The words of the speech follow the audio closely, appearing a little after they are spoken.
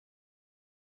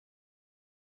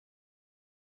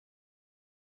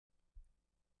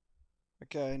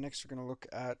Okay, next we're going to look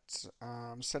at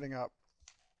setting up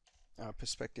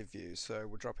perspective views. So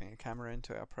we're dropping a camera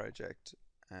into our project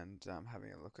and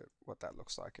having a look at what that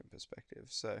looks like in perspective.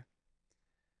 So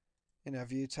in our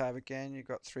view tab again, you've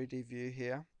got 3D view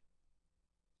here.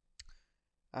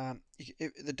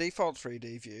 The default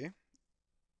 3D view,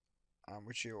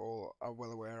 which you all are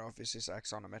well aware of, is this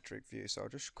axonometric view. So I'll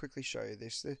just quickly show you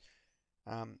this.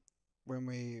 When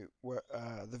we were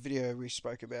the video we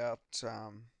spoke about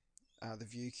the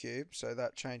view cube, so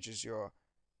that changes your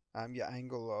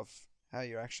angle of how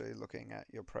you're actually looking at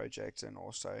your project, and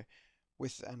also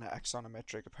with an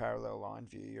axonometric, a parallel line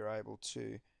view, you're able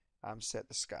to set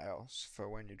the scales for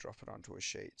when you drop it onto a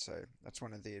sheet. So that's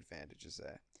one of the advantages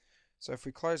there. So if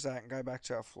we close that and go back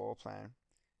to our floor plan,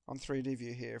 on 3D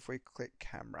view here, if we click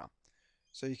camera,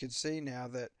 so you can see now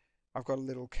that I've got a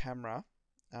little camera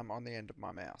on the end of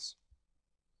my mouse.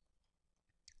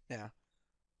 Now,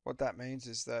 what that means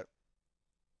is that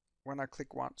when I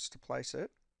click once to place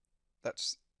it,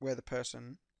 that's where the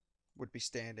person would be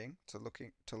standing to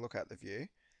look at the view.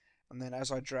 And then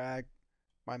as I drag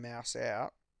my mouse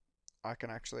out, I can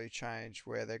actually change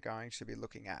where they're going to be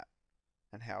looking at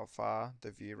and how far the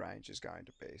view range is going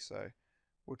to be. So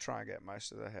we'll try and get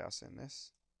most of the house in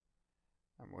this,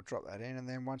 and we'll drop that in. And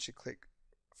then once you click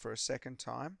for a second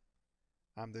time,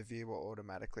 the view will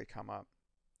automatically come up.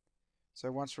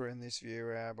 So once we're in this view,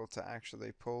 we're able to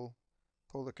actually pull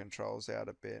the controls out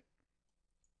a bit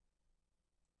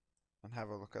and have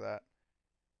a look at that.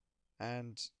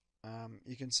 And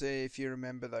you can see, if you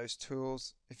remember those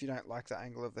tools, if you don't like the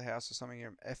angle of the house or something,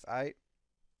 you're F8,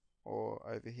 or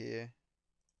over here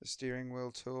the steering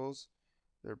wheel tools,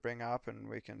 they'll bring up, and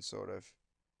we can sort of,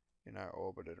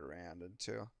 orbit it around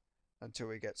until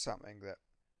we get something that,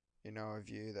 a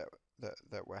view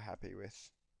that we're happy with.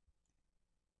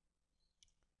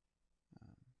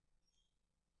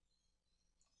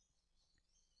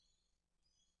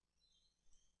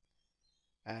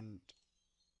 And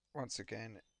once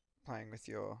again, playing with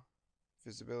your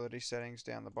visibility settings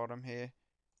down the bottom here,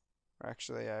 we're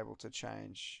actually able to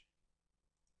change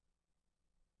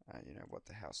what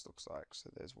the house looks like. So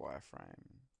there's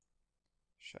wireframe,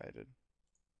 shaded,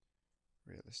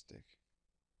 realistic,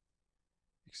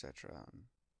 etc. And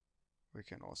we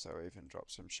can also even drop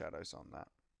some shadows on that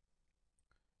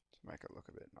to make it look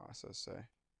a bit nicer. So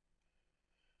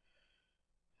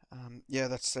yeah,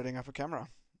 that's setting up a camera.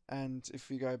 And if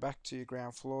we go back to your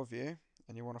ground floor view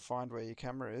and you want to find where your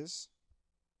camera is,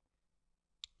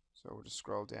 so we'll just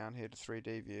scroll down here to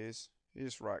 3D views. You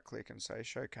just right click and say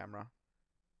show camera,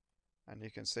 and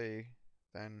you can see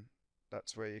then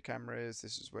that's where your camera is.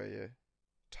 This is where your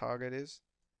target is,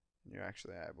 and you're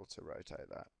actually able to rotate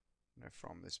that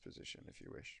from this position if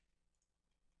you wish.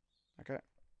 Okay.